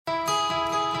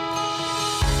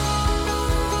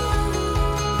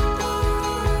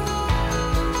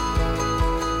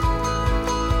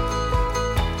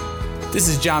This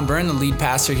is John Byrne, the lead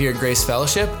pastor here at Grace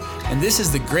Fellowship, and this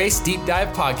is the Grace Deep Dive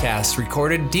Podcast,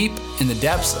 recorded deep in the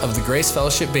depths of the Grace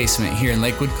Fellowship basement here in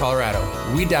Lakewood, Colorado.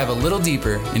 We dive a little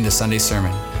deeper into Sunday's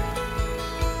sermon.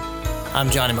 I'm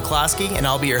Johnny McCloskey, and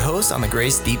I'll be your host on the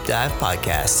Grace Deep Dive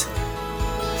Podcast.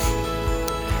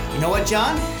 You know what,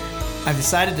 John? I've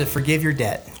decided to forgive your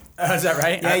debt. Is that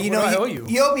right? Yeah, what do I owe you?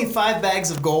 You owed me 5 bags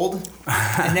of gold,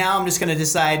 and now I'm just going to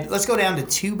decide, let's go down to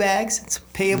 2 bags. It's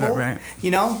payable. Right.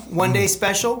 You know, one day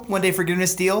special, one day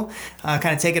forgiveness deal.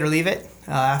 Kind of take it or leave it.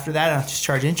 After that, I'll just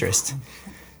charge interest.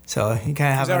 So you kind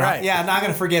of have Is that right? Yeah, I'm not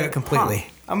going to forgive it completely. Huh.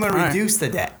 I'm going to reduce the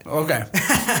debt. Okay.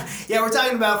 Yeah, we're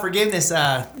talking about forgiveness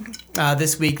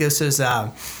this week. This is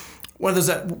one of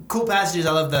those cool passages.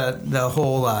 I love the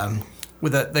whole...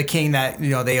 with the king that,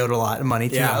 you know, they owed a lot of money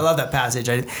to. Yeah. I love that passage.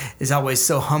 It's always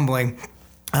so humbling.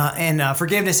 And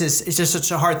forgiveness is just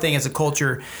such a hard thing as a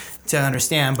culture to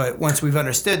understand. But once we've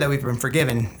understood that we've been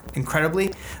forgiven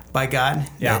incredibly by God,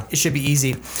 it should be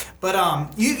easy. But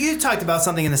you talked about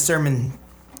something in the sermon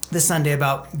this Sunday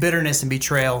about bitterness and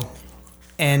betrayal.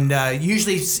 And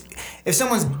usually if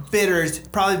someone's bitter, it's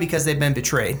probably because they've been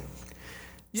betrayed.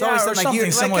 It's always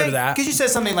something similar to that. Because you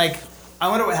said something like, I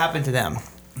wonder what happened to them.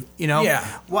 You know? Yeah.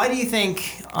 Why do you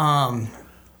think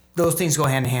those things go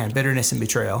hand in hand, bitterness and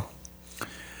betrayal?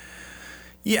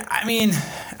 Yeah, I mean,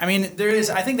 there is.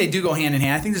 I think they do go hand in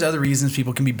hand. I think there's other reasons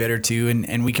people can be bitter too,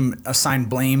 and we can assign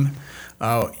blame,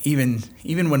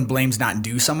 even when blame's not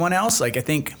due someone else. Like I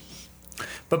think,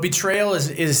 but betrayal is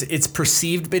it's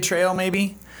perceived betrayal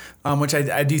maybe, which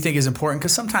I do think is important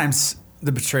because sometimes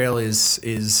the betrayal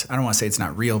is I don't want to say it's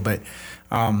not real, but.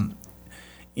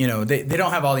 You know, they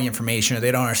don't have all the information or they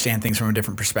don't understand things from a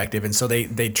different perspective. And so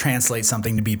they translate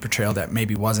something to be betrayal that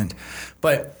maybe wasn't.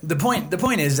 But the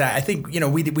point is that I think, you know,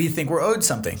 we think we're owed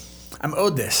something. I'm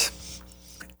owed this.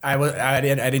 I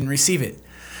didn't receive it.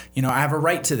 You know, I have a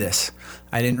right to this.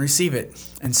 I didn't receive it.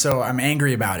 And so I'm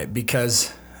angry about it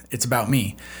because it's about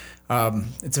me.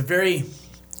 It's a very,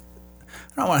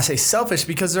 I don't want to say selfish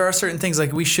because there are certain things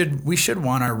like we should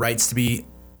want our rights to be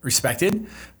respected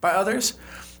by others.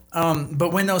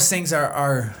 But when those things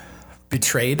are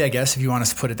betrayed, I guess, if you want us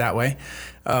to put it that way,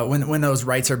 when those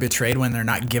rights are betrayed, when they're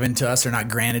not given to us or not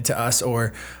granted to us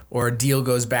or a deal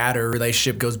goes bad or a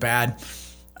relationship goes bad,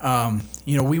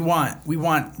 you know, we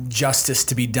want justice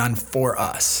to be done for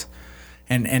us.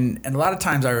 And a lot of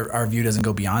times our view doesn't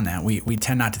go beyond that. We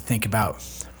tend not to think about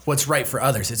what's right for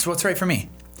others. It's what's right for me.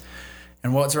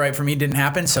 And what's right for me didn't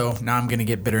happen, so now I'm going to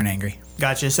get bitter and angry.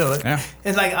 Gotcha. So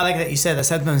it's like I like that you said that.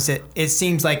 Sometimes it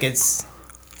seems like it's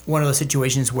one of those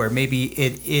situations where maybe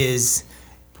it is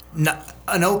not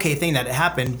an okay thing that it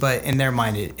happened, but in their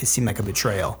mind it seemed like a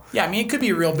betrayal. Yeah, I mean it could be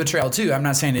a real betrayal too. I'm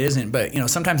not saying it isn't, but you know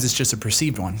sometimes it's just a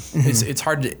perceived one. Mm-hmm. It's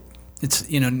hard to,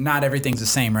 you know, not everything's the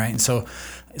same, right? And so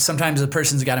sometimes a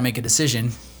person's got to make a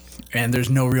decision, and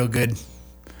there's no real good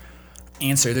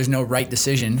answer. There's no right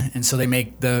decision, and so they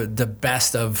make the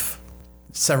best of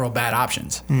several bad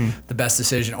options, the best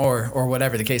decision or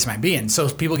whatever the case might be. And so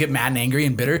people get mad and angry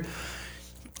and bitter,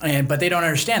 but they don't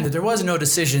understand that there was no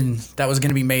decision that was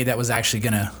going to be made that was actually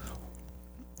going to,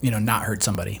 you know, not hurt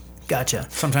somebody. Gotcha.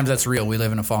 Sometimes that's real. We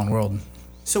live in a fallen world.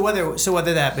 So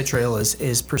whether that betrayal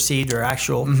is perceived or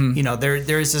actual, you know,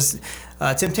 there is this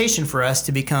temptation for us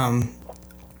to become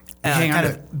kind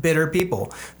of bitter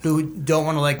people who don't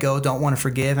want to let go, don't want to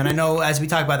forgive. And I know as we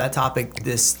talk about that topic,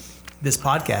 this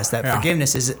podcast, that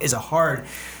forgiveness is a hard.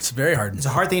 It's very hard. It's a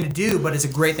hard thing to do, but it's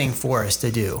a great thing for us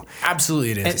to do.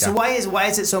 Absolutely, it is. And so why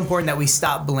is it so important that we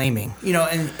stop blaming? You know,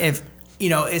 and if you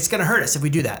know, it's going to hurt us if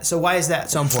we do that. So why is that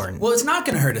so important? Well, it's not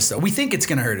going to hurt us though. We think it's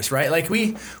going to hurt us, right? Like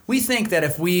we think that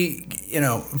if we, you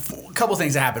know, a couple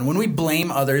things that happen when we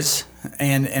blame others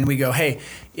and we go, hey,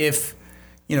 if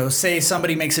you know, say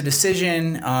somebody makes a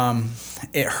decision,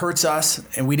 it hurts us,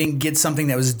 and we didn't get something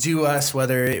that was due us,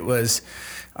 whether it was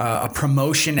a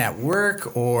promotion at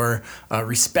work or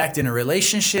respect in a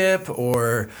relationship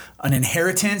or an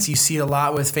inheritance. You see it a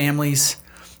lot with families.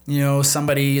 You know,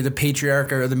 somebody, the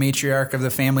patriarch or the matriarch of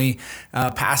the family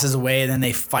passes away, and then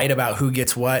they fight about who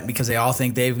gets what because they all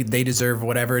think they deserve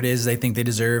whatever it is they think they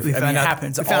deserve. It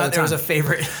happens all the time. There was a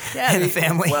favorite in the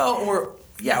family. Well, or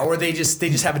they just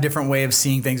have a different way of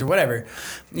seeing things or whatever,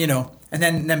 you know. And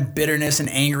then bitterness and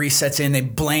angry sets in. They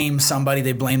blame somebody.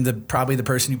 They blame probably the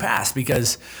person who passed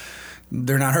because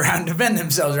they're not around to defend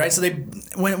themselves, right? So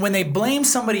when they blame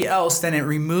somebody else, then it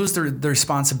removes the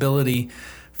responsibility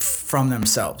from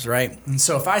themselves, right? And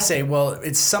so if I say, well,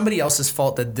 it's somebody else's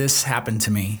fault that this happened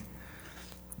to me,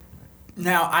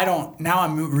 now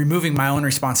I'm removing my own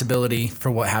responsibility for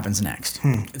what happens next.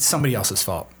 It's somebody else's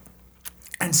fault.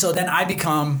 And so then I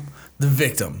become the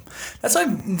victim. That's why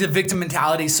the victim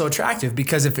mentality is so attractive,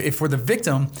 because if we're the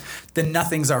victim, then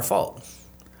nothing's our fault.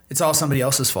 It's all somebody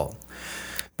else's fault.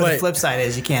 But the flip side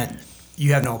is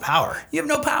you have no power. You have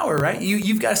no power, right?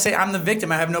 You've got to say, I'm the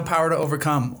victim. I have no power to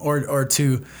overcome or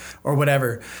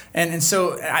whatever. And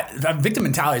so a victim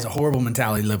mentality is a horrible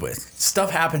mentality to live with.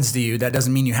 Stuff happens to you. That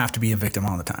doesn't mean you have to be a victim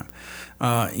all the time.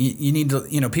 You need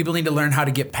to, people need to learn how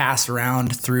to get past,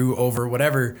 around, through, over,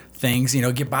 whatever things,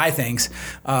 get by things.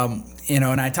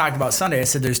 And I talked about Sunday, I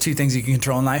said there's two things you can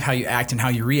control in life: how you act and how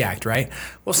you react, right?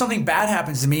 Well, something bad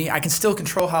happens to me, I can still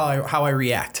control how I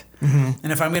react. Mm-hmm.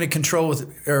 And if I'm going to control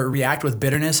or react with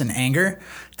bitterness and anger,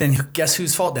 then guess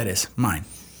whose fault that is? Mine.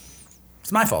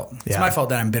 It's my fault. It's my fault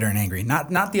that I'm bitter and angry. Not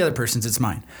the other person's, it's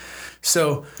mine.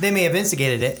 So they may have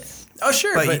instigated it. Oh,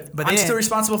 sure, but I'm still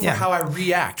responsible for how I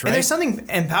react, right? And there's something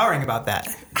empowering about that.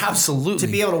 Absolutely. To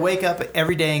be able to wake up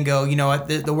every day and go, you know what,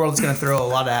 the world's going to throw a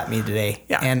lot at me today.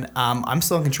 Yeah. And I'm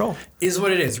still in control. Is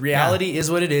what it is. Reality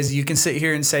is what it is. You can sit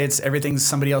here and say everything's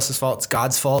somebody else's fault. It's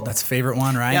God's fault. That's a favorite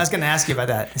one, right? Yeah, I was going to ask you about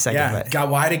that in a second. Yeah.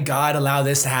 God, why did God allow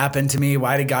this to happen to me?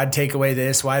 Why did God take away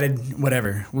this? Why did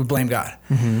whatever? We blame God.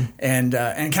 Mm-hmm. And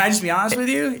can I just be honest with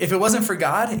you? If it wasn't for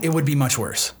God, it would be much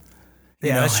worse.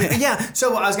 Yeah, that's true. Yeah.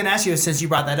 So I was going to ask you, since you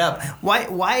brought that up,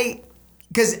 why?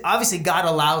 Because obviously God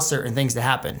allows certain things to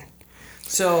happen.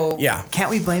 So can't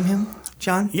we blame him,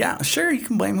 John? Yeah, sure. You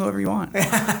can blame whoever you want.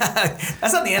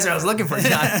 That's not the answer I was looking for,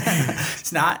 John.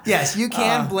 It's not. Yes, you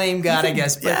can blame God, I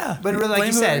guess. But really, like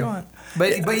you said,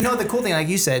 but the cool thing, like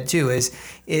you said too,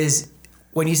 is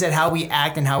when you said how we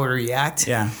act and how we react.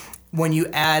 Yeah. When you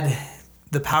add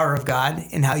the power of God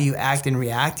in how you act and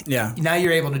react. Yeah. Now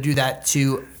you're able to do that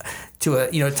to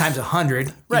times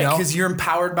 100. Right, because you're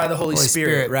empowered by the Holy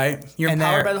Spirit, right? You're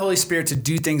empowered by the Holy Spirit to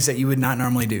do things that you would not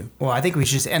normally do. Well, I think we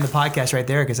should just end the podcast right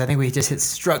there, because I think we just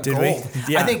struck gold. We?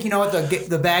 Yeah. I think,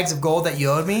 the bags of gold that you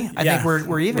owed me, I think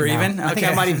we're even. We're now. even? I think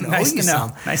I might even owe you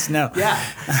some. Nice to know. Yeah.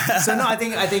 So no, I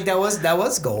think that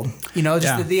was gold.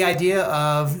 The idea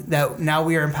of that now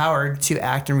we are empowered to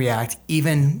act and react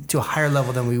even to a higher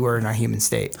level than we were in our human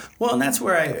state. Well, and that's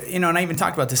where and I even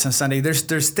talked about this on Sunday.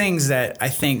 There's things that I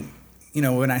think,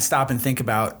 when I stop and think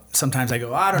about, sometimes I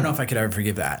go, I don't know if I could ever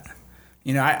forgive that.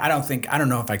 I don't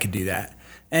know if I could do that.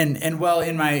 And well,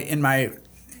 in my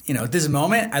this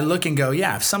moment, I look and go,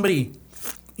 yeah, if somebody,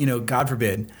 God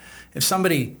forbid, if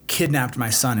somebody kidnapped my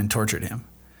son and tortured him,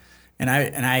 and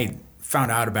I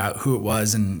found out about who it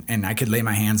was, and I could lay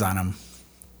my hands on him,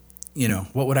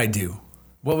 what would I do?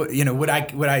 What would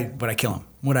I kill him?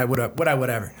 Would I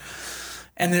whatever?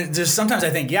 And then there's sometimes I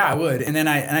think, yeah, I would. And then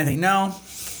I think, no,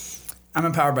 I'm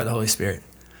empowered by the Holy Spirit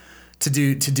to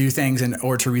do things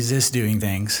or to resist doing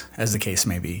things, as the case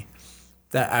may be,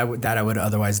 that I would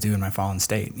otherwise do in my fallen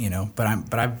state. But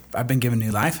I've been given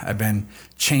new life. I've been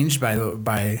changed by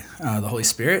the Holy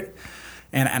Spirit,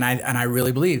 and I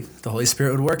really believe the Holy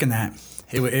Spirit would work in that.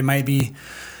 It might be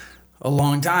a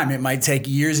long time. It might take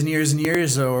years and years and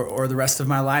years, or the rest of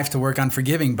my life to work on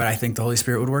forgiving. But I think the Holy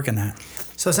Spirit would work in that.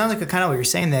 So it sounds like kind of what you're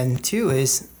saying then too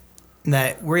is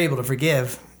that we're able to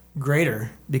forgive greater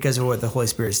because of what the Holy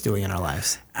Spirit is doing in our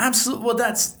lives. Absolutely. Well,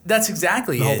 that's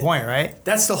exactly the whole point, right?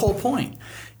 That's the whole point.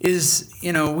 Is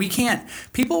we can't.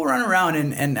 People run around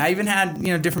and I even had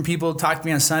different people talk to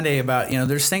me on Sunday about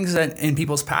there's things that in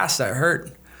people's past that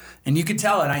hurt, and you could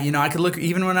tell it. I could look,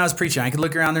 even when I was preaching, I could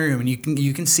look around the room and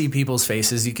you can see people's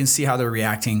faces. You can see how they're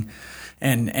reacting.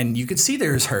 And you could see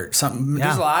there's hurt.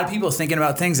 There's a lot of people thinking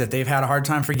about things that they've had a hard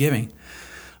time forgiving.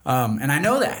 And I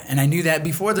know that, and I knew that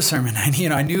before the sermon. I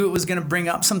knew it was going to bring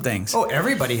up some things. Oh,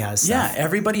 everybody has stuff. Yeah,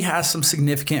 everybody has some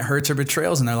significant hurts or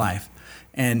betrayals in their life,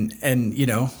 and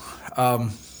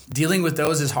dealing with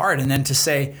those is hard. And then to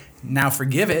say, now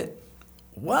forgive it.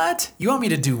 What? You want me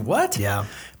to do what? Yeah.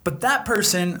 But that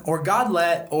person, or God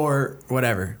let, or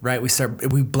whatever, right?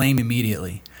 We blame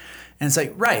immediately. And it's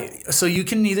like, right. So you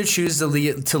can either choose to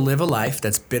live a life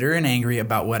that's bitter and angry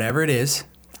about whatever it is.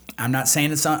 I'm not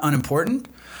saying it's unimportant.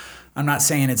 I'm not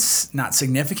saying it's not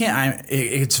significant.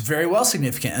 It's very well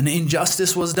significant. An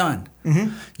injustice was done.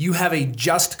 Mm-hmm. You have a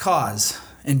just cause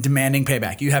in demanding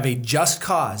payback. You have a just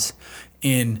cause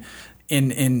in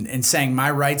saying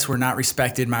my rights were not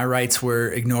respected, my rights were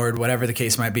ignored, whatever the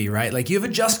case might be, right? Like, you have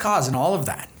a just cause in all of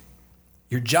that.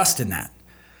 You're just in that.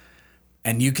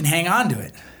 And you can hang on to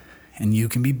it. And you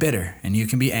can be bitter. And you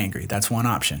can be angry. That's one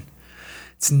option.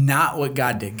 It's not what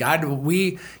God did.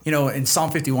 In Psalm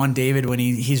 51, David, when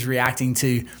he's reacting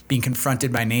to being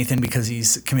confronted by Nathan because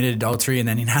he's committed adultery, and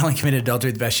then he not only committed adultery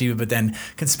with Bathsheba, but then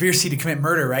conspiracy to commit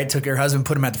murder, right? Took her husband,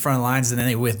 put him at the front of the lines, and then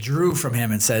they withdrew from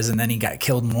him, it says, and then he got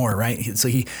killed more, right? So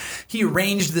he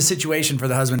arranged the situation for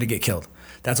the husband to get killed.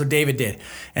 That's what David did.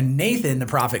 And Nathan, the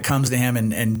prophet, comes to him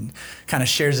and kind of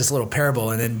shares this little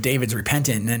parable. And then David's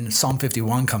repentant. And then Psalm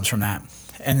 51 comes from that.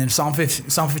 And then Psalm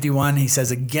 51, he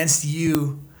says, against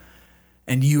you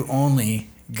and you only,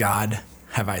 God,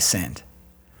 have I sinned.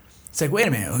 It's like, wait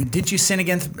a minute, didn't you sin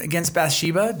against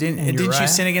Bathsheba? Didn't you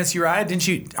sin against Uriah? Didn't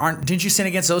you sin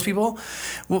against those people?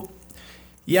 Well,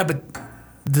 yeah, but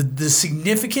the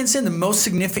significance the most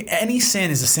significant, any sin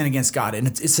is a sin against God, and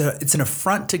it's an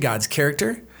affront to God's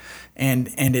character, and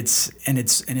it's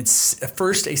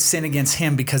first a sin against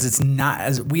Him because it's not,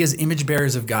 as we as image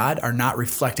bearers of God are not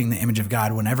reflecting the image of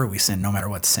God whenever we sin, no matter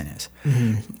what the sin is,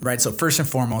 right? So first and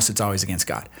foremost, it's always against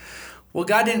God. Well,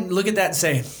 God didn't look at that and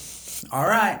say, all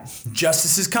right,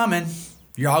 justice is coming.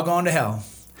 You're all going to hell.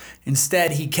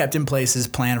 Instead, He kept in place His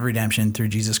plan of redemption through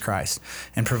Jesus Christ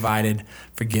and provided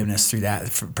forgiveness through that,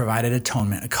 provided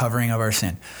atonement, a covering of our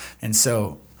sin. And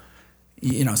so,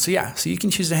 so you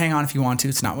can choose to hang on if you want to.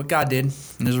 It's not what God did.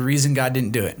 And there's a reason God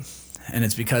didn't do it. And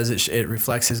it's because it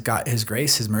reflects His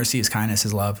grace, His mercy, His kindness,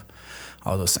 His love,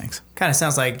 all those things. Kind of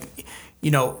sounds like,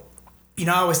 I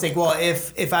always think, well,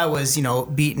 if I was,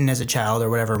 beaten as a child or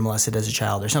whatever, molested as a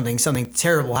child or something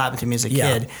terrible happened to me as a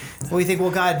kid, well, we think,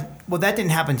 well, God, that didn't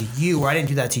happen to you, or I didn't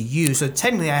do that to you. So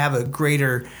technically I have a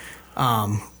greater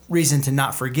reason to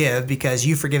not forgive because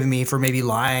you've forgiven me for maybe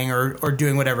lying or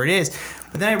doing whatever it is.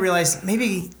 But then I realized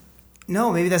maybe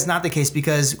that's not the case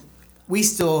because we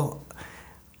still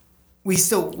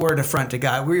were an affront to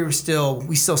God. We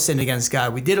still sinned against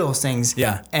God. We did all those things.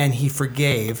 Yeah. And He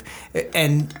forgave.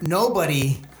 And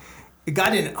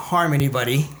God didn't harm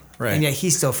anybody. Right. And yet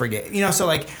He still forgave.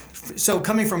 So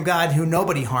coming from God who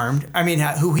nobody harmed,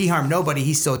 who He harmed nobody,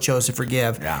 He still chose to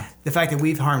forgive. Yeah. The fact that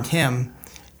we've harmed Him,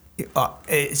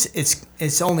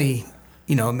 it's only,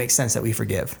 it makes sense that we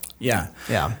forgive. Yeah.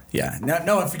 Yeah. Yeah.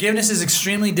 No, forgiveness is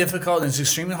extremely difficult and it's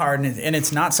extremely hard, and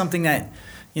it's not something that,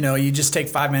 you just take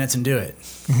 5 minutes and do it.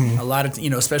 Mm-hmm. A lot of,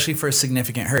 especially for a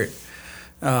significant hurt.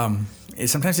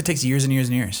 Sometimes it takes years and years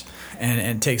and years, and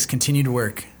it takes continued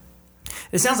work.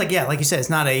 It sounds like, like you said, it's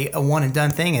not a one and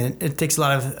done thing, and it takes a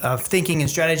lot of thinking and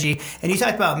strategy. And you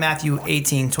talked about Matthew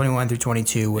 18:21 through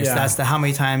 22, which that's the how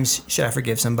many times should I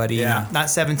forgive somebody? Yeah. Not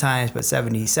 7 times, but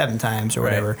 77 times or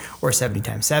whatever, or 70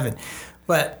 times 7.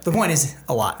 But the point is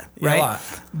a lot, right? Yeah, a lot.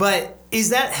 But is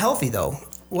that healthy, though?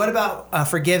 What about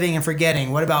forgiving and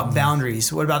forgetting? What about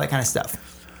boundaries? What about that kind of stuff?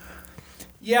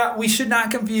 Yeah, we should not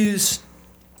confuse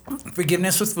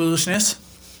forgiveness with foolishness.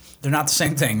 They're not the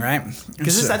same thing, right?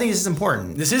 Because I think this is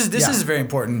important. This is very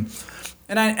important.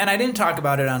 And I didn't talk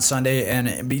about it on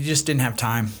Sunday, but you just didn't have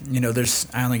time.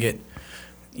 I only get,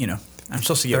 I'm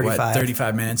supposed to get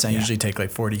 35 minutes. I usually take like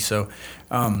 40, so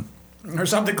or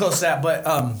something close to that. But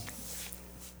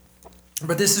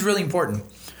this is really important.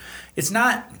 It's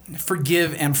not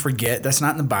forgive and forget. That's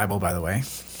not in the Bible, by the way.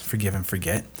 Forgive and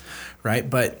forget, right?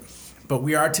 But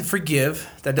we are to forgive.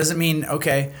 That doesn't mean,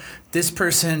 okay, this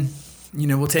person,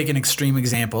 we'll take an extreme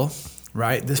example,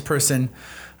 right? This person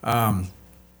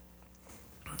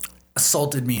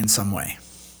assaulted me in some way.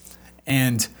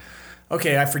 And,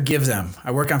 okay, I forgive them.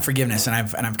 I work on forgiveness, and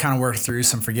I've kind of worked through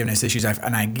some forgiveness issues.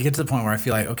 And I get to the point where I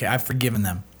feel like, okay, I've forgiven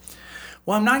them.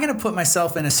 Well, I'm not going to put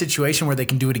myself in a situation where they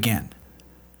can do it again.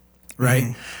 Right?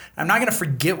 Mm-hmm. I'm not going to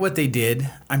forget what they did.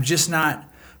 I'm just not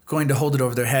going to hold it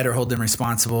over their head or hold them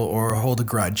responsible or hold a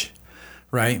grudge.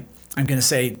 Right? I'm going to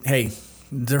say, hey,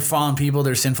 they're fallen people.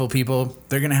 They're sinful people.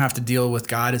 They're going to have to deal with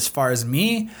God. As far as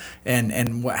me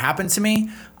and what happened to me,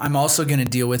 I'm also going to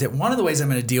deal with it. One of the ways I'm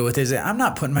going to deal with it is that I'm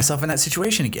not putting myself in that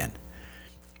situation again.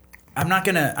 I'm not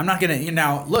gonna,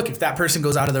 now look, if that person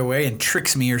goes out of their way and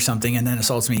tricks me or something and then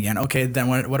assaults me again, okay, then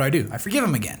what do? I forgive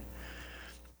them again.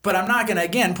 But I'm not going to,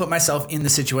 again, put myself in the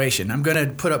situation. I'm going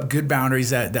to put up good boundaries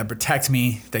that protect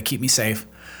me, that keep me safe,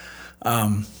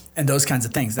 and those kinds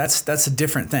of things. That's a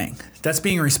different thing. That's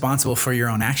being responsible for your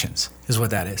own actions is what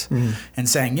that is. Mm-hmm. And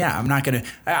saying, I'm not going to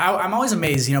 – I'm always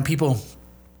amazed,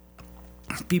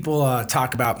 people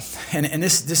talk about – and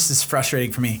this is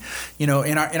frustrating for me. In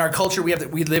our culture, we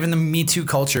live in the Me Too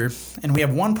culture, and we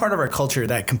have one part of our culture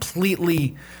that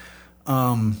completely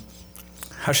how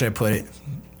should I put it?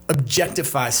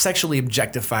 Sexually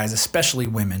objectifies, especially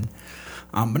women,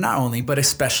 but not only, but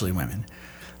especially women.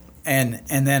 And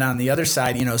then on the other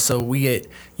side, so we get,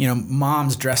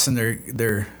 moms dressing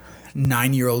their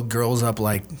 9-year-old girls up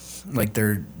like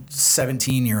they're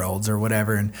 17-year-olds or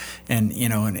whatever,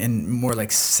 and more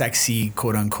like sexy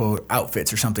quote unquote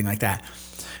outfits or something like that.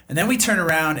 And then we turn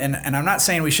around, and I'm not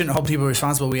saying we shouldn't hold people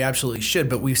responsible. We absolutely should,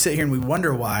 but we sit here and we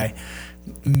wonder why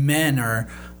men are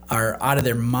are out of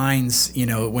their minds,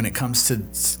 when it comes to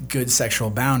good sexual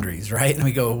boundaries, right? And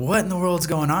we go, what in the world's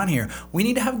going on here? We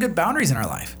need to have good boundaries in our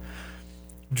life.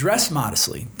 Dress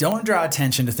modestly. Don't draw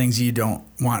attention to things you don't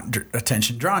want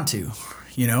attention drawn to,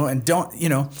 and don't,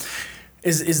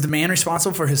 is the man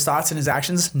responsible for his thoughts and his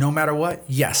actions no matter what?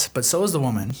 Yes, but so is the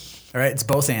woman, all right? It's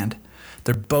both and.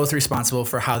 They're both responsible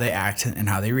for how they act and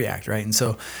how they react, right? And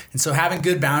so having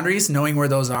good boundaries, knowing where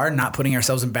those are, not putting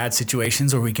ourselves in bad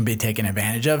situations where we can be taken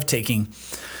advantage of, in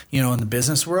the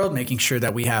business world, making sure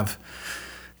that we have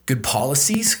good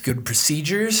policies, good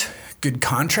procedures, good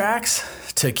contracts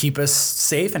to keep us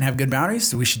safe and have good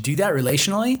boundaries. We should do that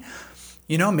relationally,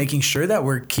 making sure that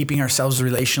we're keeping ourselves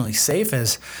relationally safe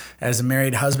as a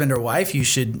married husband or wife. You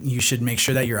should make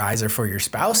sure that your eyes are for your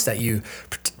spouse, that you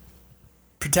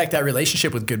protect that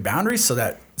relationship with good boundaries so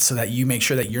that you make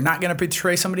sure that you're not going to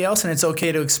betray somebody else. And it's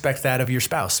okay to expect that of your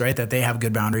spouse, right? That they have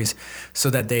good boundaries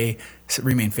so that they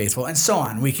remain faithful and so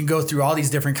on. We can go through all these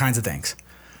different kinds of things.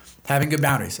 Having good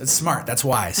boundaries. It's smart. That's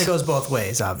wise. It goes both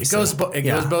ways, obviously. It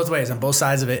goes both ways on both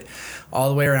sides of it, all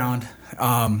the way around.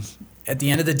 At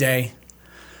the end of the day,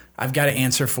 I've got to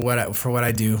answer for what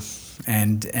I do.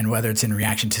 And whether it's in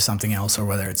reaction to something else or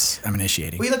whether I'm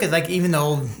initiating. We look at even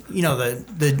though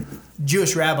the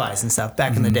Jewish rabbis and stuff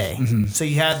back in the day. Mm-hmm. So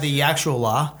you had the actual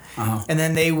law, and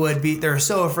then they're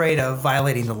so afraid of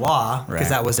violating the law because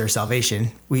that was their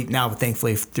salvation. We now,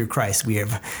 thankfully, through Christ, we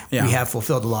have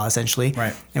fulfilled the law essentially,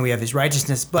 right? And we have His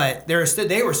righteousness. But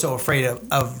they were so afraid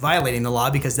of violating the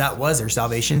law because that was their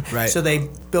salvation. Right. So they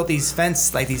built these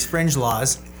these fringe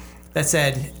laws that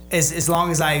said, as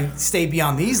long as I stay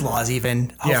beyond these laws,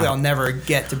 hopefully I'll never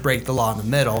get to break the law in the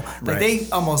middle. Like they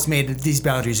almost made these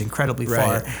boundaries incredibly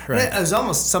far. Right. It was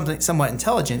almost something somewhat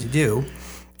intelligent to do.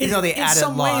 Even though they added in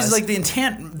some laws. ways, like the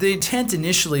intent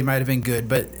initially might have been good,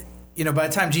 but by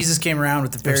the time Jesus came around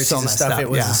with the Pharisees and stuff, it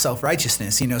was the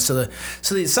self-righteousness. So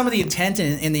some of the intent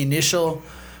in the initial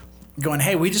going,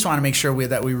 hey, we just want to make sure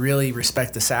that we really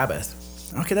respect the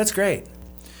Sabbath. Okay, that's great.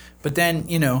 But then,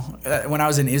 when I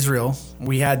was in Israel,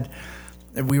 we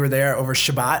were there over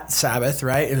Shabbat, Sabbath,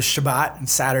 right? It was Shabbat and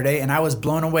Saturday, and I was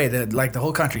blown away that the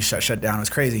whole country shut down. It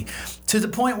was crazy. To the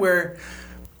point where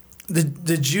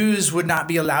the Jews would not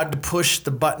be allowed to push the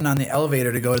button on the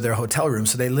elevator to go to their hotel room.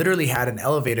 So they literally had an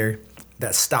elevator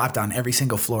that stopped on every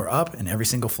single floor up and every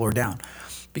single floor down.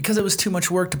 Because it was too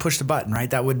much work to push the button, right?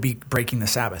 That would be breaking the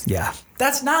Sabbath. Yeah.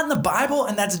 That's not in the Bible,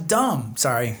 and that's dumb.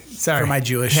 Sorry for my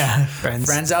Jewish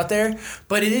friends out there.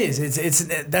 But it is.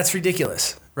 That's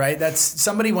ridiculous, right?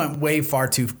 Somebody went way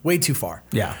too far.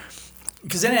 Yeah.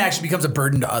 Because then it actually becomes a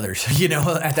burden to others,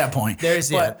 at that point. There's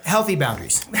healthy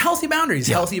boundaries. Healthy boundaries.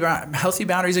 Yeah. Healthy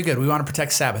boundaries are good. We want to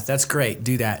protect Sabbath. That's great.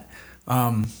 Do that.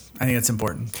 I think that's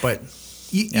important. But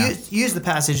you use the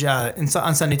passage on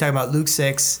Sunday talking about Luke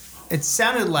 6. It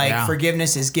sounded like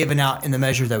forgiveness is given out in the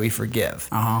measure that we forgive.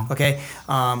 Okay?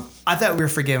 I thought we were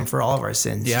forgiven for all of our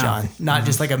sins, John. Not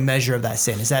just like a measure of that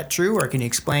sin. Is that true, or can you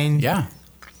explain? Yeah.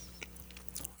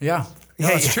 No,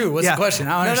 it's true. What's the question?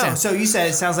 I don't understand. No. So you said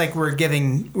it sounds like we're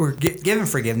given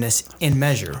forgiveness in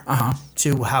measure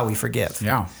to how we forgive.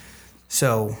 Yeah.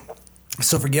 So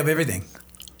forgive everything.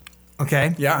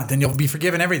 Okay. Yeah, then you'll be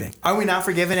forgiven everything. Are we not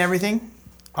forgiven everything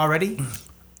already?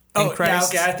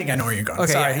 Christ? Yeah, okay. I think I know where you're going.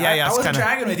 Okay, sorry. I wasn't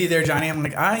dragging with you there, Johnny. I'm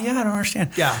like, I don't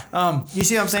understand. Yeah. You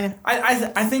see what I'm saying?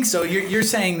 I think so. You're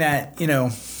saying that,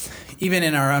 even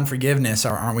in our unforgiveness,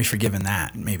 aren't we forgiven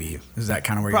that? Maybe is that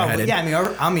kind of where you're headed?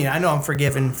 Yeah. I mean, I know I'm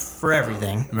forgiven for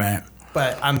everything, right?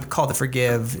 But I'm called to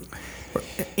forgive.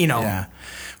 Yeah.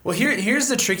 Well, here's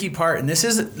the tricky part, and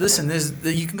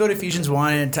you can go to Ephesians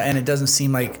 1, and it doesn't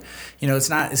seem like, it's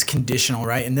not as conditional,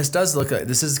 right? And this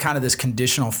is kind of this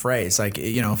conditional phrase, like,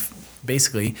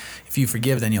 basically, if you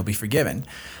forgive, then you'll be forgiven.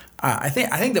 I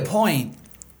think the point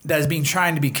that is being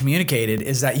trying to be communicated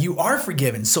is that you are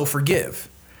forgiven, so forgive.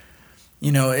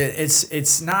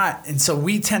 It's not, and so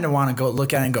we tend to want to go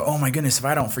look at it and go, oh my goodness, if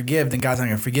I don't forgive, then God's not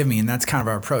going to forgive me, and that's kind of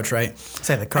our approach, right?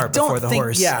 Say the cart before the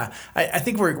horse. Yeah, I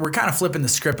think we're kind of flipping the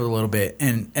script a little bit,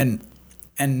 and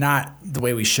not the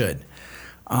way we should.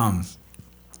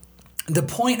 The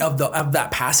point of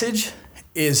that passage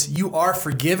is you are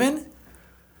forgiven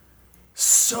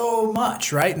so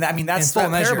much, right? And I mean that's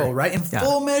that parable, right? In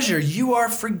full measure, you are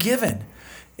forgiven.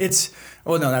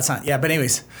 No, that's not. Yeah, but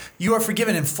anyways, you are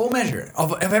forgiven in full measure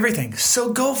of everything.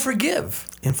 So go forgive.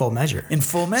 In full measure. In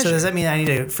full measure. So does that mean I need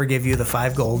to forgive you the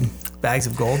 5 gold bags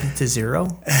of gold to 0?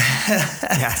 Yeah,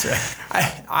 that's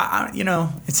right.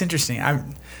 It's interesting.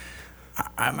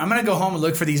 I'm going to go home and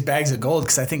look for these bags of gold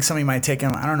because I think somebody might take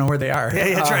them. I don't know where they are.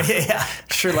 Yeah, that's right. Yeah.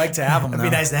 Sure like to have them. It'd be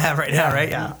nice to have right now, right?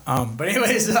 Yeah. But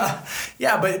anyways,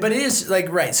 but it is like,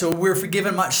 right. So we're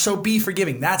forgiven much. So be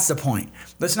forgiving. That's the point.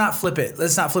 Let's not flip it.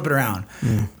 Let's not flip it around,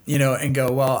 and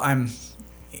go, well, I'm,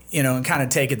 and kind of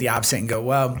take it the opposite and go,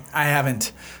 well, I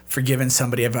haven't forgiven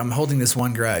somebody. I'm holding this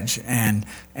one grudge. And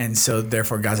so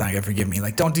therefore God's not going to forgive me.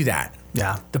 Like, don't do that.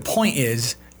 Yeah. The point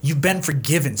is, you've been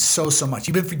forgiven so much.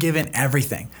 You've been forgiven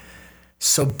everything.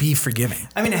 So be forgiving.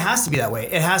 I mean, it has to be that way.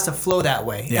 It has to flow that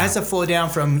way. Yeah. It has to flow down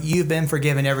from you've been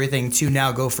forgiven everything to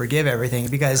now go forgive everything.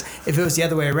 Because if it was the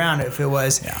other way around, if it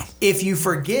was, if you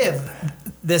forgive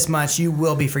this much, you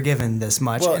will be forgiven this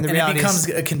much. Well, and it becomes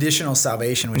a conditional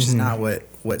salvation, which is not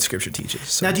what Scripture teaches.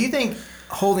 So. Now, do you think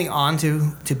holding on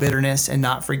to bitterness and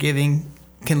not forgiving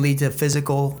can lead to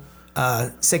physical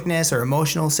sickness or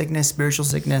emotional sickness, spiritual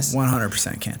sickness?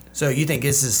 100% can. So you think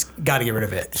this is got to get rid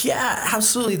of it? Yeah,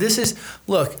 absolutely. This is,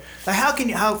 look. How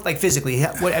physically?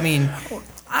 What I mean,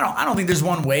 I don't think there's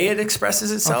one way it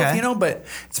expresses itself, but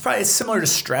it's similar to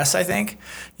stress, I think.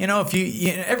 If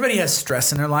everybody has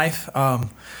stress in their life.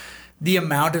 The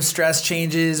amount of stress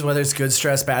changes, whether it's good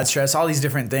stress, bad stress, all these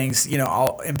different things,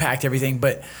 all impact everything.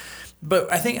 But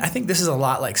I think this is a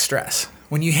lot like stress.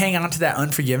 When you hang on to that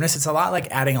unforgiveness, it's a lot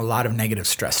like adding a lot of negative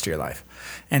stress to your life.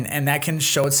 And that can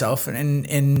show itself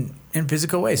in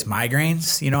physical ways.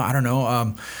 Migraines, I don't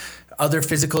know, other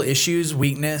physical issues,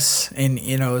 weakness, and,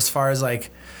 as far as like,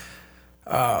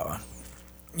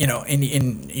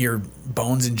 in your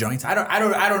bones and joints. I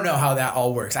don't know how that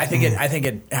all works. I think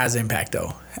it has impact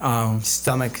though.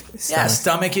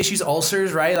 Stomach issues,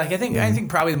 ulcers, right? Like I think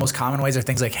probably the most common ways are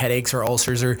things like headaches or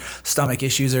ulcers or stomach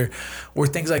issues or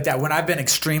things like that. When I've been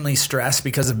extremely stressed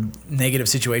because of negative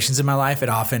situations in my life, it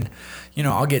often,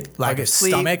 I'll get lack of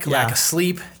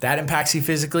sleep. That impacts you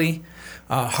physically.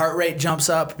 Heart rate jumps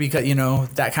up because,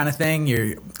 that kind of thing.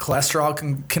 Your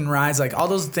cholesterol can rise. Like all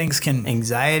those things can...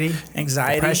 Anxiety.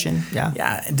 Depression.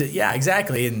 Yeah,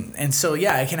 exactly. And so,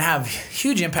 it can have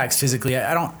huge impacts physically.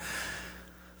 I don't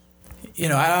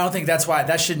think that's why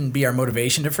that shouldn't be our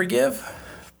motivation to forgive.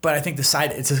 But I think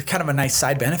it's a kind of a nice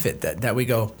side benefit that we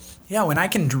go, when I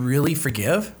can really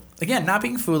forgive, again, not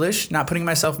being foolish, not putting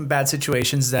myself in bad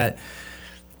situations that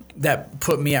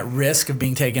put me at risk of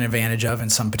being taken advantage of in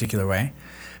some particular way.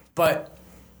 But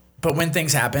when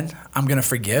things happen, I'm going to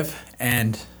forgive.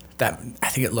 And that, I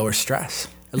think it lowers stress.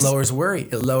 It lowers worry.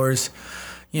 It lowers,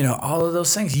 all of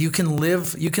those things. You can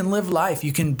live life.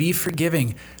 You can be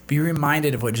forgiving, be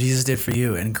reminded of what Jesus did for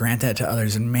you and grant that to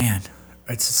others. And man,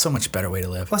 it's a so much better way to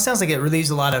live. Well, it sounds like it relieves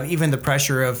a lot of even the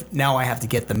pressure of now I have to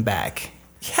get them back.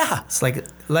 Yeah. It's like,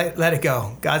 let it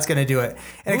go. God's going to do it.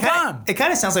 And it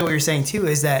kind of sounds like what you're saying, too,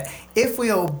 is that if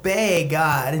we obey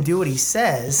God and do what he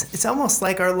says, it's almost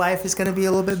like our life is going to be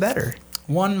a little bit better.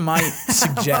 One might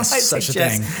suggest such a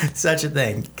thing. Such a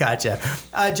thing. Gotcha.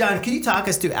 John, can you talk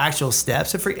us through actual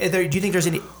steps? Do you think there's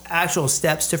any actual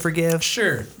steps to forgive?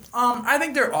 Sure. I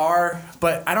think there are,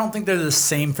 but I don't think they're the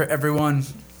same for everyone.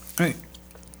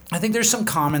 I think there's some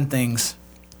common things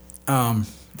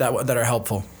that are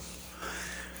helpful.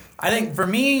 I think for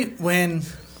me, when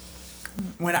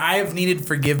I have needed to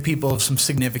forgive people of some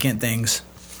significant things,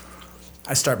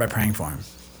 I start by praying for them.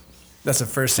 That's the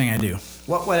first thing I do.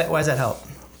 Why does that help?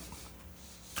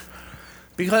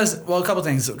 Because, a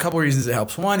couple reasons it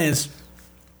helps. One is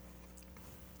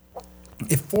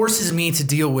it forces me to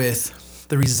deal with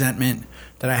the resentment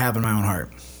that I have in my own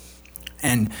heart.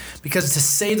 And because to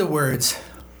say the words,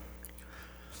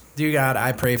 dear God,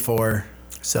 I pray for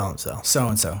so-and-so.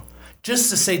 So-and-so.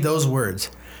 Just to say those words.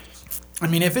 I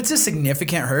mean, if it's a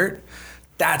significant hurt,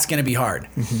 that's going to be hard.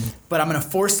 Mm-hmm. But I'm going to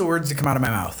force the words to come out of my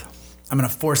mouth. I'm going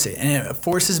to force it. And it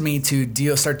forces me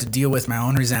to start to deal with my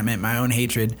own resentment, my own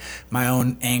hatred, my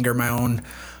own anger, my own,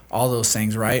 all those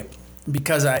things, right?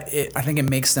 Because I think it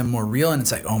makes them more real. And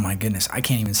it's like, oh my goodness, I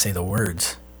can't even say the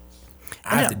words.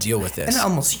 I have to deal with this. And it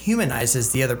almost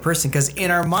humanizes the other person because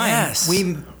in our mind,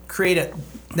 we create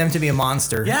them to be a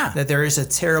monster. Yeah. That there is a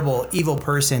terrible, evil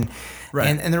person. Right.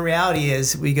 And the reality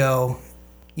is we go,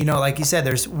 like you said,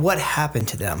 there's what happened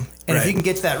to them. And if you can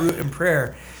get to that root in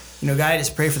prayer, God, I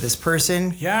just pray for this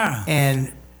person. Yeah.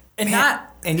 And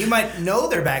you might know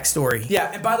their backstory.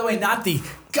 Yeah. And by the way, not the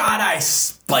God, I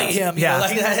spite him. Yeah.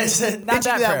 Like that is not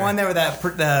that prayer. One there with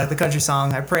the country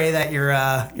song. I pray that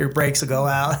your brakes will go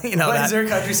out. Is there a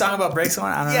country song about brakes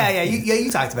going? I don't know. Yeah.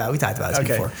 You talked about it. We talked about this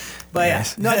before. But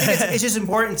yes. I think it's just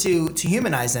important to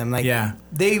humanize them. Like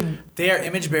they are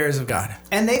image bearers of God,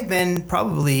 and they've been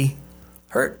probably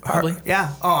hurt. Probably.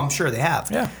 Yeah. Oh, I'm sure they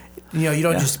have. Yeah. You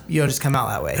don't just come out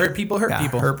that way. Hurt people, hurt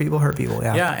people. Hurt people.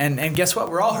 Yeah. Yeah, and guess what?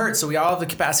 We're all hurt, so we all have the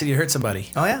capacity to hurt somebody.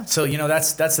 Oh yeah. So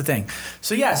that's the thing.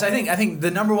 So yes, I think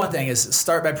the number one thing is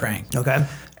start by praying. Okay.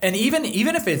 And even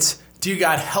if it's, dear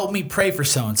God, help me pray for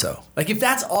so and so. Like if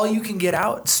that's all you can get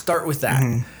out, start with that.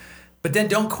 Mm-hmm. But then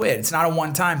don't quit. It's not a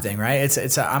one-time thing, right?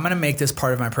 It's I'm gonna make this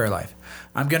part of my prayer life.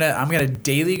 I'm gonna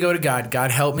daily go to God.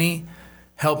 God, help me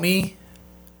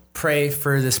pray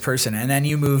for this person. And then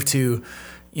you move to,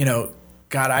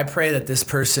 God, I pray that this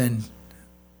person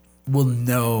will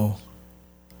know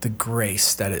the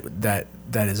grace that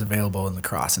is available in the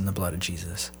cross and the blood of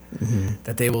Jesus. Mm-hmm.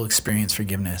 That they will experience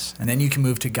forgiveness. And then you can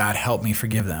move to, God, help me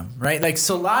forgive them, right? Like,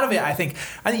 so a lot of it, I think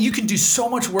you can do so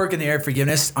much work in the area of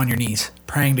forgiveness on your knees,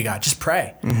 praying to God. Just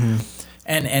pray. Mm-hmm.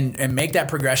 And make that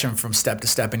progression from step to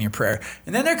step in your prayer.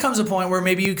 And then there comes a point where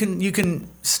maybe you can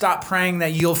stop praying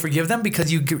that you'll forgive them,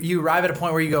 because you arrive at a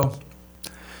point where you go,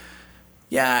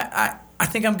 yeah, I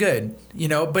think I'm good,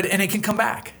 and it can come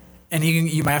back. And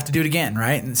you might have to do it again,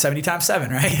 right? And 70 times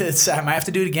 7, right? I might have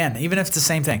to do it again, even if it's the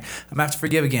same thing. I might have to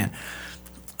forgive again.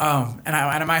 And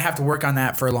I might have to work on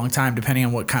that for a long time, depending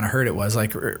on what kind of hurt it was.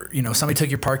 Like, somebody took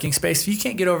your parking space. If you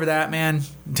can't get over that, man,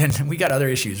 then we got other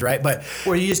issues, right? But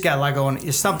or you just got like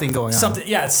there's something going on.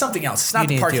 It's something else. It's not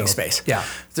the parking space. Yeah,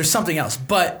 there's something else.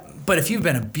 But if you've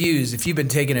been abused, if you've been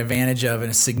taken advantage of in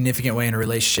a significant way in a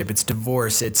relationship, it's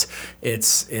divorce, it's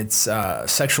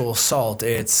sexual assault,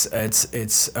 it's a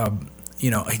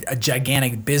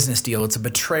gigantic business deal, it's a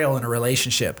betrayal in a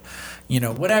relationship,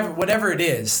 whatever it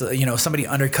is, somebody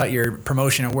undercut your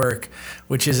promotion at work,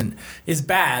 which is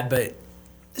bad, but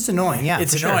it's annoying. Yeah,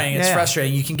 it's annoying. Sure. It's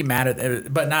frustrating. You can get mad at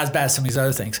it, but not as bad as some of these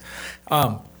other things.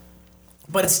 But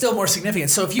it's still more significant.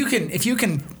 So if you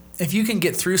can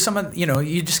get through some of,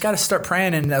 you just got to start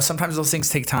praying, and sometimes those things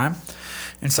take time,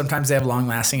 and sometimes they have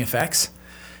long-lasting effects,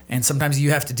 and sometimes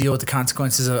you have to deal with the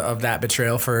consequences of that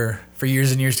betrayal for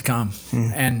years and years to come.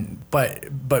 Mm.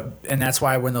 And that's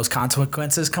why when those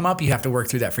consequences come up, you have to work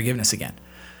through that forgiveness again.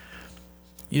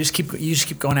 You just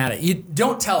keep going at it. You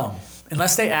don't tell them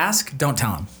unless they ask. Don't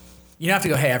tell them. You don't have to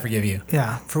go, hey, I forgive you.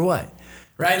 Yeah. For what?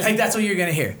 Right? Like, that's what you're going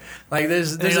to hear. Like,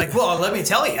 there's like, well, let me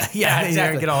tell you. Yeah,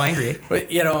 exactly. Get all angry. But,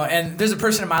 and there's a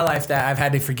person in my life that I've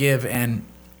had to forgive, and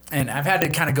I've had to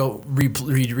kind of go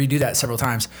redo that several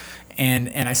times.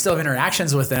 And I still have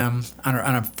interactions with them on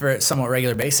a somewhat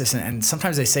regular basis. And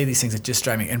sometimes they say these things that just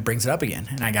drive me, and brings it up again.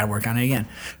 And I got to work on it again.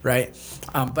 Right?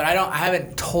 But I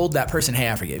haven't told that person,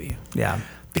 hey, I forgive you. Yeah.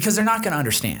 Because they're not going to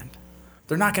understand.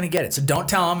 They're not going to get it. So don't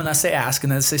tell them unless they ask.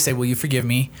 And then they say, will you forgive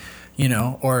me?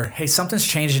 Or, hey, something's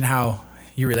changed in how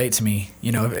you relate to me.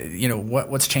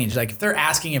 What's changed? Like, if they're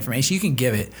asking information, you can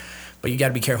give it, but you got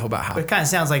to be careful about how. But it kind of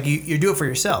sounds like you do it for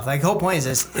yourself. Like, the whole point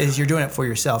is you're doing it for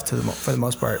yourself for the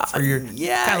most part. Or you're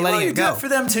kind of letting it go. Do it for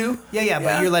them too. Yeah,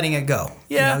 but you're letting it go.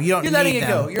 Yeah, you're letting it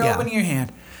go. You're opening your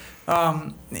hand.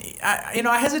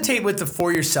 I hesitate with the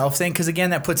for yourself thing, because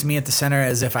again, that puts me at the center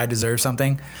as if I deserve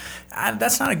something.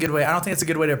 That's not a good way. I don't think it's a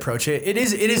good way to approach it. It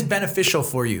is beneficial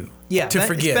for you. To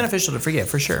forgive. It's beneficial to forgive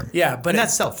for sure. Yeah, but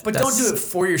that's self. But don't do it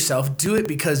for yourself. Do it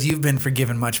because you've been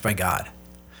forgiven much by God.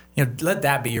 Let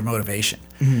that be your motivation.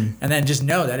 Mm-hmm. And then just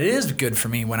know that it is good for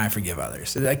me when I forgive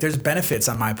others. Like, there's benefits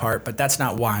on my part, but that's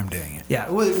not why I'm doing it. Yeah,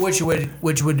 which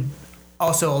would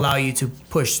also allow you to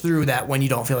push through that when you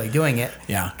don't feel like doing it.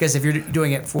 Yeah. Because if you're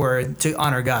doing it to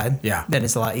honor God, then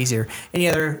it's a lot easier. Any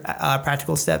other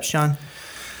practical steps, Sean?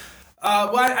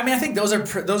 I think those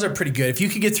are pretty good. If you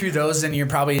could get through those, then you're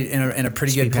probably in a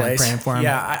pretty good place. Praying for them.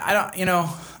 Yeah, I don't.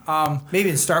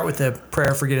 Maybe start with the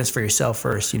prayer of forgiveness for yourself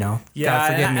first. Yeah,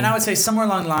 God, forgive me. And I would say somewhere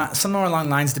along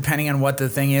lines, depending on what the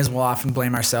thing is, we'll often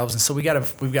blame ourselves, and so we've got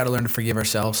to learn to forgive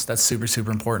ourselves. That's super, super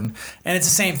important. And it's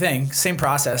the same thing, same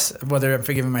process. Whether I'm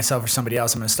forgiving myself or somebody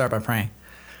else, I'm going to start by praying.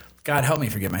 God, help me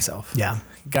forgive myself. Yeah.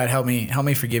 God, help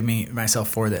me forgive myself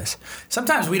for this.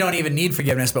 Sometimes we don't even need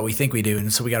forgiveness, but we think we do,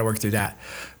 and so we got to work through that.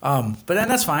 But then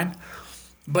that's fine.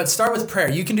 But start with prayer.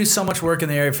 You can do so much work in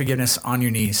the area of forgiveness on your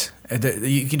knees.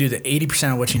 You can do the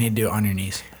 80% of what you need to do on your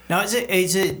knees. Now, is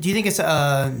it? Do you think it's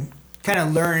kind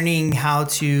of learning how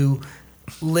to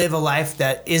live a life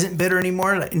that isn't bitter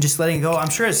anymore and just letting it go?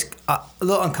 I'm sure it's a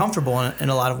little uncomfortable in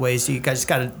a lot of ways. So you guys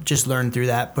got to just learn through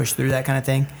that, push through that kind of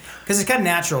thing. Because it's kind of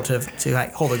natural to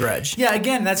like hold a grudge. Yeah,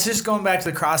 again, that's just going back to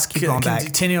the cross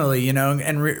continually,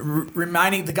 and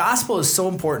reminding. The gospel is so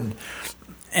important.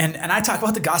 And I talk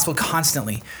about the gospel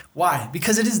constantly. Why?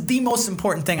 Because it is the most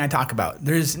important thing I talk about.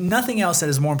 There's nothing else that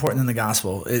is more important than the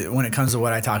gospel when it comes to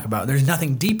what I talk about. There's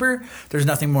nothing deeper. There's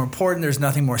nothing more important. There's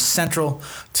nothing more central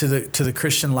to the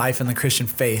Christian life and the Christian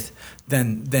faith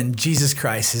than Jesus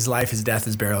Christ, his life, his death,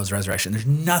 his burial, his resurrection. There's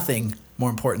nothing more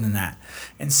important than that.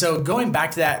 And so going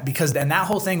back to that, and that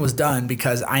whole thing was done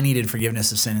because I needed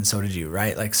forgiveness of sin, and so did you,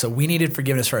 right? Like, so we needed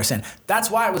forgiveness for our sin. That's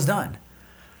why it was done.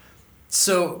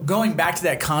 So going back to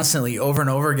that constantly over and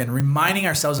over again, reminding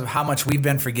ourselves of how much we've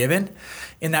been forgiven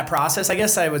in that process, I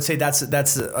guess I would say that's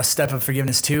a step of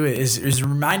forgiveness too, is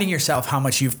reminding yourself how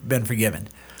much you've been forgiven.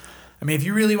 I mean, if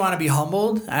you really want to be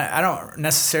humbled, I don't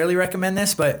necessarily recommend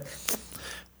this, but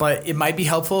it might be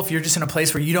helpful if you're just in a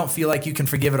place where you don't feel like you can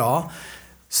forgive it all.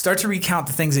 Start to recount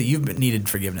the things that you've needed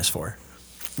forgiveness for.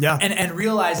 Yeah, and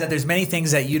realize that there's many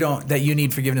things that you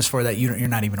need forgiveness for that you're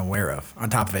not even aware of. On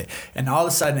top of it, and all of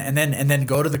a sudden, and then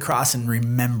go to the cross and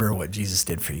remember what Jesus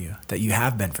did for you, that you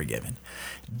have been forgiven.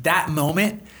 That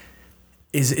moment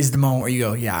is the moment where you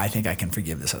go, yeah, I think I can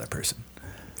forgive this other person.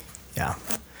 Yeah,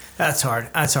 that's hard.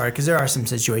 That's hard because there are some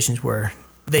situations where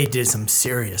they did some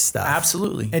serious stuff.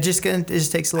 Absolutely. It just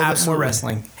takes a little bit more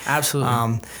wrestling.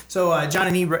 Absolutely. So, John,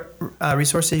 any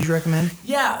resources you recommend?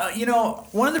 Yeah,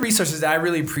 one of the resources that I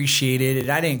really appreciated, and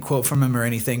I didn't quote from him or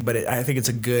anything, but I think it's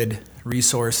a good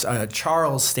resource.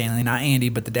 Charles Stanley, not Andy,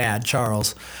 but the dad,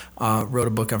 Charles, wrote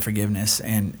a book on forgiveness,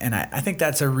 and I think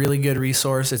that's a really good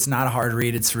resource. It's not a hard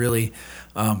read. It's really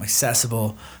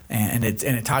accessible, and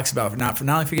it talks about not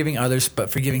only forgiving others, but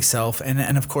forgiving self,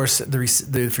 and of course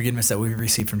the forgiveness that we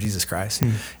receive from Jesus Christ.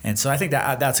 And so I think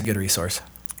that's a good resource.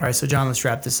 All right, so John, let's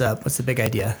wrap this up. What's the big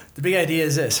idea? The big idea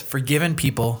is this: forgiven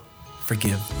people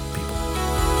forgive people.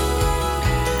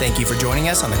 Thank you for joining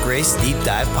us on the Grace Deep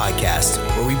Dive Podcast,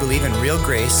 where we believe in real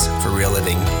grace for real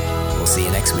living. We'll see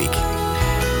you next week.